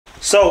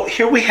So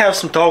here we have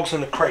some dogs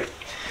in the crate.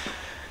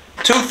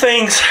 Two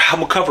things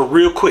I'm gonna cover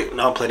real quick.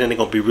 No, I'm playing. They're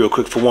gonna be real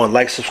quick. For one,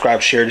 like,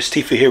 subscribe, share. This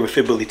Tifa here with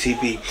Fitbilly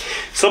TV.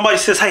 Somebody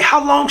says, "Hey,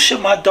 how long should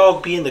my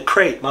dog be in the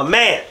crate?" My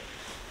man,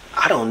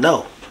 I don't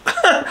know.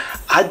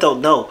 I don't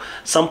know.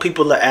 Some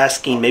people are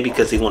asking maybe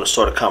because they want to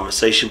start a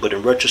conversation, but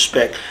in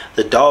retrospect,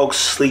 the dogs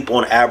sleep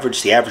on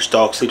average. The average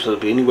dog sleeps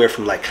anywhere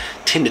from like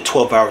 10 to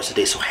 12 hours a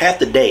day. So half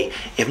the day,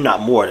 if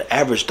not more, the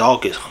average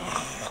dog is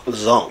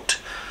zonked.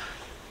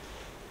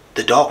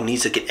 The dog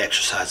needs to get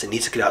exercise. It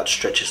needs to get out and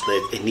stretch his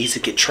leg. It needs to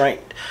get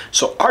trained.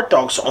 So our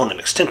dogs are on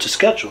an extensive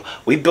schedule.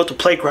 We built a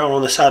playground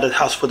on the side of the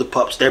house for the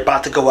pups. They're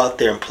about to go out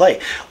there and play.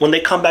 When they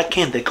come back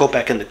in, they go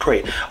back in the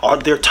crate. Are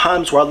there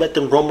times where I let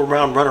them roam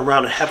around, run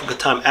around, and have a good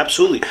time?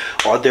 Absolutely.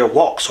 Are there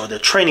walks? Are there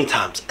training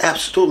times?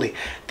 Absolutely.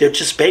 They're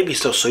just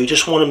babies though, so you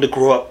just want them to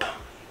grow up,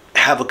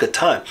 have a good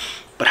time.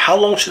 But how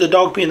long should the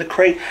dog be in the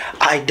crate?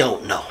 I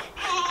don't know.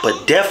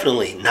 But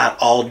definitely not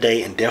all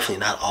day and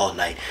definitely not all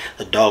night.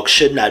 The dog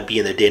should not be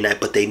in there day and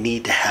night, but they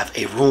need to have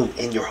a room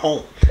in your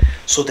home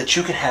so that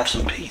you can have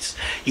some peace.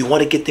 You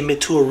want to get them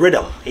into a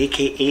rhythm,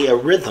 aka a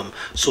rhythm,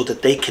 so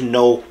that they can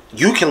know,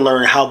 you can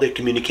learn how they're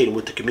communicating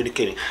with the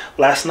communicating.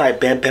 Last night,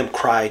 Bam Bam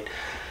cried,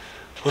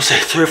 we'll say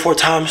 3 or 4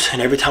 times,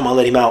 and every time I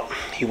let him out,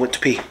 he went to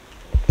pee.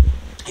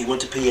 He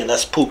went to pee, and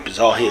that's poop is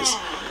all his.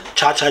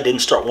 Cha-Cha didn't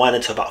start whining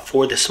until about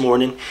 4 this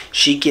morning.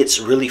 She gets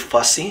really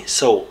fussy,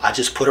 so I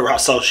just put her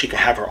out so she can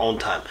have her own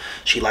time.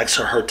 She likes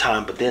her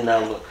time, but then now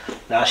look,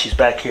 now she's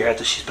back here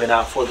after she's been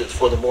out for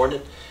the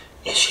morning,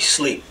 and she's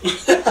asleep.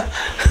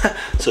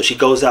 So she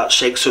goes out,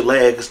 shakes her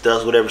legs,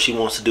 does whatever she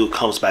wants to do,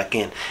 comes back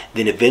in.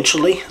 Then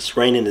eventually, it's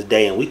raining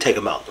today, and we take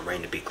them out in the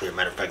rain, to be clear.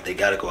 Matter of fact, they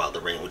got to go out in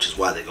the rain, which is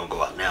why they're going to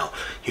go out now,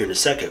 here in a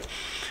second.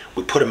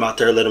 We put them out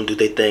there, let them do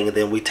their thing, and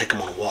then we take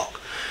them on a walk.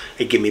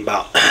 It give me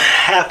about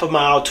half a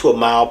mile to a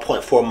mile,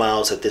 0.4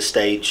 miles at this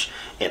stage,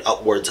 and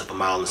upwards of a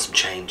mile and some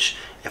change.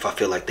 If I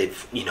feel like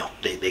they've, you know,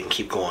 they can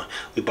keep going.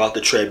 We bought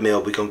the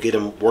treadmill. We're going to get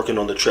them working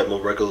on the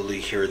treadmill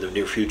regularly here in the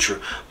near future.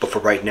 But for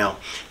right now,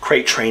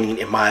 crate training,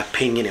 in my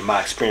opinion, in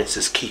my experience,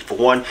 is key. For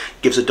one,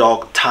 gives a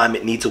dog time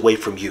it needs away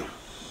from you.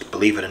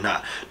 Believe it or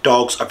not.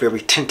 Dogs are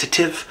very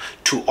tentative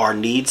to our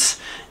needs.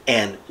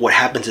 And what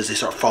happens is they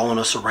start following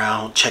us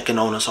around, checking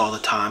on us all the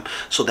time.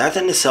 So that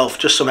in itself,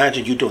 just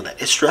imagine you doing that.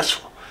 It's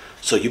stressful.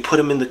 So you put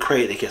them in the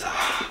crate, they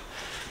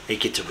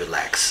get to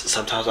relax.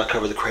 Sometimes I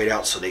cover the crate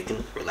out so they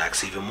can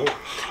relax even more.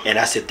 And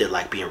that's if they're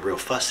like being real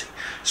fussy.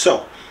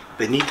 So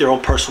they need their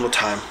own personal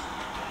time.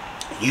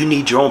 You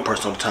need your own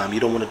personal time. You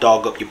don't want to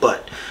dog up your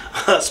butt,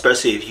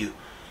 especially if you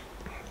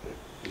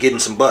getting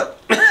some butt.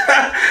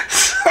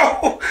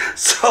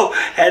 so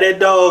have that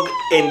dog,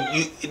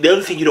 and the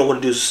other thing you don't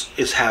want to do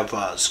is have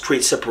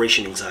create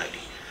separation anxiety.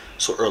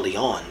 So early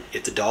on,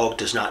 if the dog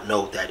does not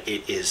know that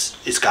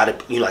it's got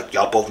to, you know, like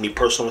y'all both need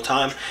personal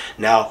time.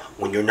 Now,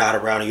 when you're not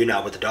around and you're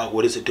not with the dog,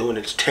 what is it doing?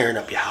 It's tearing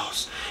up your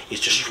house.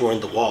 It's destroying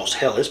the walls.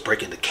 Hell, it's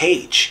breaking the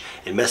cage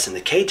and messing the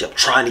cage up,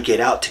 trying to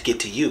get out to get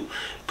to you.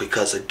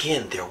 Because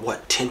again, they're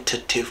what?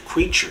 Tentative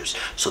creatures.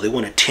 So they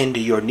want to tend to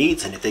your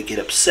needs. And if they get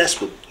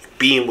obsessed with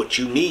being what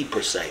you need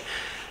per se,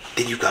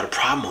 then you've got a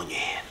problem on your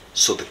hand.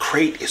 So the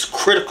crate is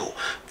critical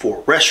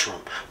for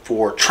restroom,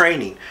 for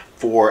training,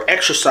 for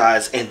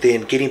exercise, and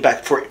then getting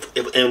back.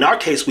 In our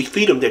case, we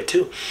feed them there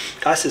too.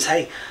 Guy says,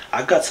 "Hey,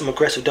 I've got some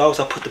aggressive dogs.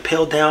 I put the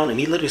pail down," and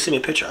he literally sent me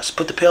a picture. I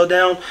put the pail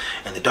down,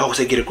 and the dogs,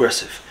 they get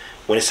aggressive.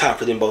 When it's time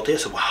for them both, they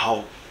said, "Well,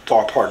 how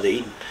far apart are they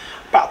eating?"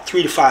 About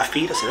 3 to 5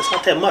 feet. I said, "That's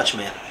not that much,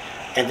 man."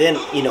 And then,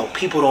 you know,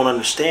 people don't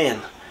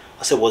understand.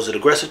 I said, "Was it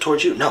aggressive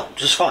towards you?" "No,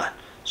 just fine."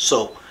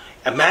 So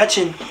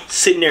imagine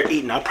sitting there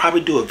eating. I'll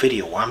probably do a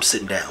video while I'm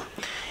sitting down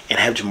and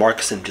have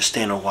Jamarcus and just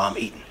stand on while I'm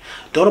eating.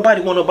 Don't nobody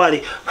want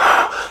nobody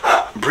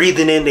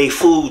breathing in their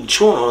food and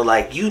chewing on it.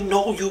 Like, you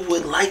know, you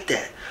wouldn't like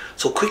that.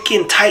 So quit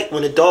getting tight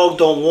when the dog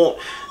don't want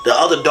the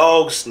other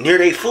dogs near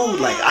their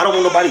food. Like, I don't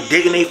want nobody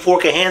digging their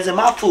fork and hands in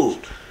my food.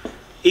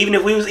 Even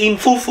if we was eating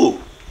fufu,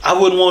 I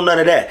wouldn't want none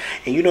of that.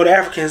 And you know, the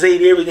Africans, they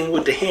eat everything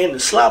with the hand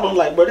and slop. I'm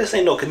like, bro, this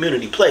ain't no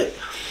community play.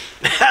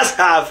 That's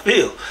how I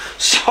feel.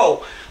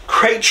 So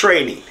crate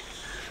training,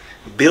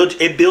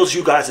 it builds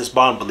you guys'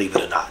 bond, believe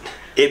it or not.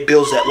 It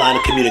builds that line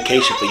of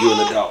communication for you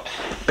and the dog.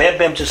 Bam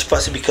Bam just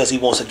fussy because he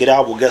wants to get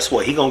out. Well, guess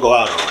what? He gonna go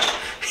out all right.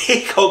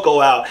 He gonna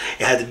go out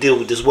and have to deal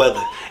with this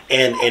weather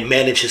and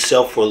manage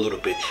himself for a little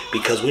bit,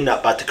 because we're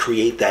not about to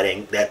create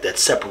that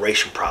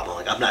separation problem.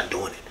 Like, I'm not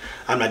doing it.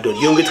 I'm not doing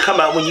it. You don't get to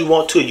come out when you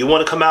want to. You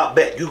want to come out,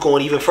 bet you're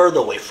going even further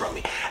away from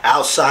me.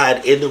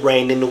 Outside, in the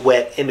rain, in the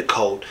wet, in the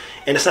cold.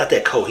 And it's not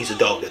that cold. He's a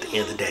dog at the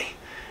end of the day.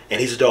 And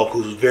he's a dog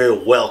who's very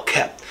well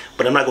kept.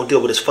 But I'm not going to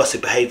deal with his fussy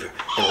behavior.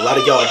 And a lot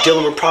of y'all are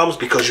dealing with problems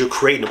because you're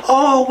creating them.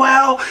 Oh,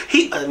 wow.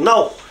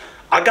 No.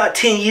 I got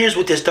 10 years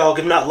with this dog,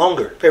 if not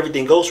longer, if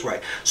everything goes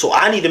right. So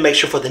I need to make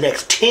sure for the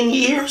next 10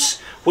 years,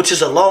 which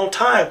is a long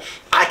time,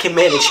 I can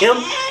manage him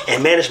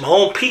and manage my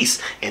own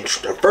peace. And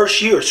the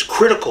first year is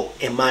critical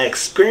in my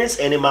experience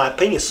and in my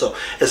opinion. So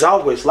as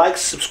always, like,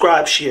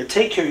 subscribe, share,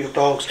 take care of your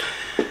dogs.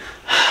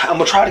 I'm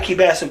gonna try to keep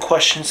asking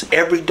questions.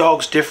 Every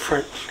dog's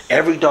different.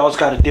 Every dog's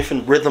got a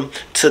different rhythm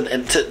to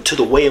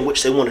the way in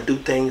which they want to do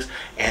things,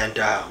 and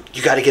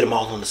you got to get them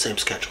all on the same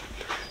schedule.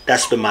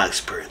 That's been my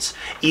experience.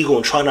 Eagle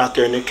and Tron out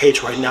there in their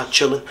cage right now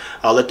chilling.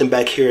 I'll let them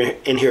back here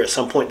in here at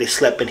some point. They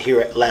slept in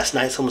here last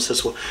night. Someone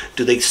says, well,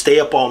 do they stay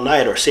up all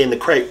night or stay in the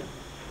crate?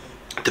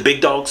 The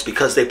big dogs,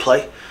 because they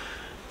play,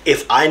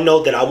 if I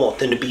know that I want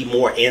them to be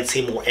more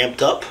antsy, more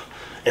amped up,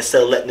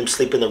 instead of letting them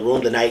sleep in the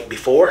room the night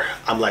before,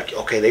 I'm like,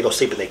 okay, they go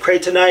sleep in their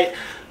crate tonight.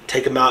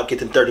 Take them out, get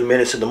them 30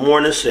 minutes in the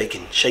morning so they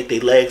can shake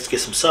their legs, get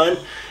some sun.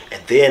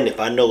 And then if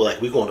I know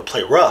like we're going to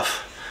play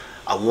rough,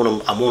 I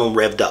want them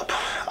revved up.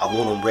 I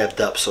want them revved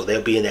up so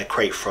they'll be in that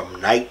crate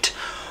from night.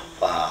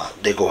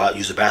 They go out,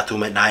 use the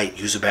bathroom at night,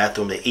 use the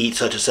bathroom, they eat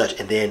such and such,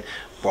 and then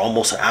for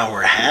almost an hour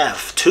and a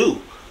half,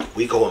 2,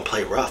 we go and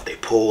play rough. They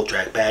pull,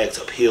 drag bags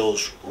up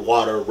hills,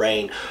 water,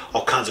 rain,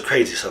 all kinds of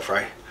crazy stuff,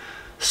 right?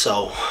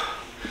 So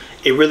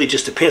it really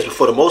just depends, but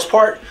for the most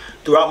part,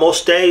 throughout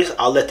most days,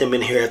 I'll let them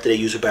in here after they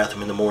use the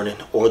bathroom in the morning,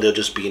 or they'll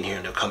just be in here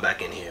and they'll come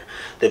back in here.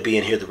 They'll be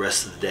in here the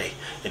rest of the day,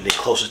 and then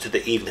closer to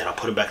the evening, I'll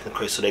put them back in the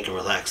crate so they can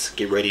relax,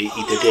 get ready to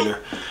eat their dinner,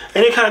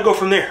 and then kind of go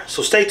from there.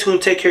 So stay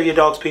tuned, take care of your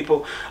dogs,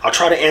 people. I'll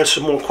try to answer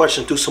more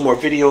questions, do some more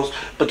videos,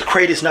 but the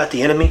crate is not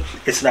the enemy.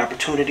 It's an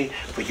opportunity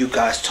for you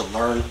guys to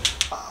learn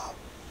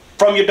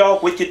from your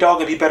dog, with your dog,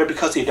 and be better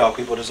because of your dog,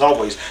 people. As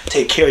always,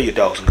 take care of your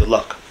dogs, and good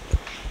luck.